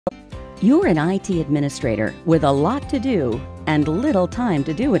You're an IT administrator with a lot to do and little time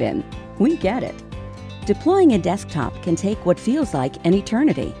to do it in. We get it. Deploying a desktop can take what feels like an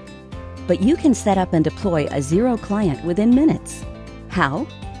eternity. But you can set up and deploy a Zero client within minutes. How?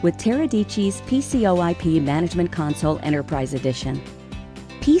 With Tera2's PCoIP Management Console Enterprise Edition.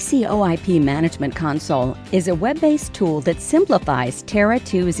 PCoIP Management Console is a web-based tool that simplifies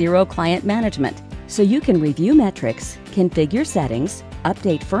Tera2 Zero Client management, so you can review metrics, configure settings,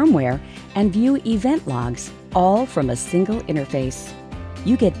 update firmware, and view event logs, all from a single interface.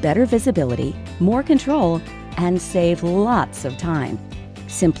 You get better visibility, more control, and save lots of time.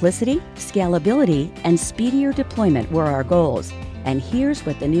 Simplicity, scalability, and speedier deployment were our goals, and here's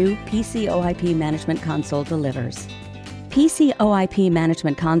what the new PCoIP Management Console delivers. PCoIP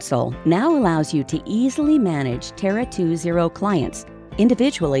Management Console now allows you to easily manage Tera2 Zero clients,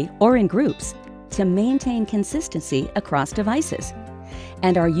 individually or in groups, to maintain consistency across devices.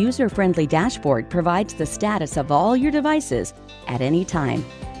 And our user-friendly dashboard provides the status of all your devices at any time.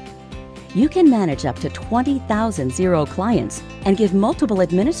 You can manage up to 20,000 Zero clients and give multiple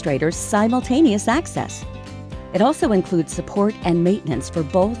administrators simultaneous access. It also includes support and maintenance for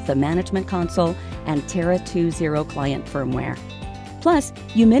both the Management Console and Tera2 Zero client firmware. Plus,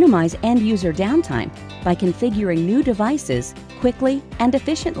 you minimize end-user downtime by configuring new devices quickly and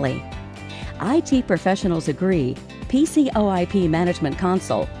efficiently. IT professionals agree PCoIP Management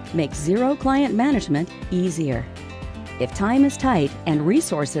Console makes Zero client management easier. If time is tight and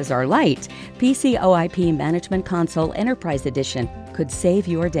resources are light, PCoIP Management Console Enterprise Edition could save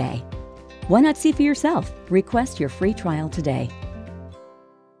your day. Why not see for yourself? Request your free trial today.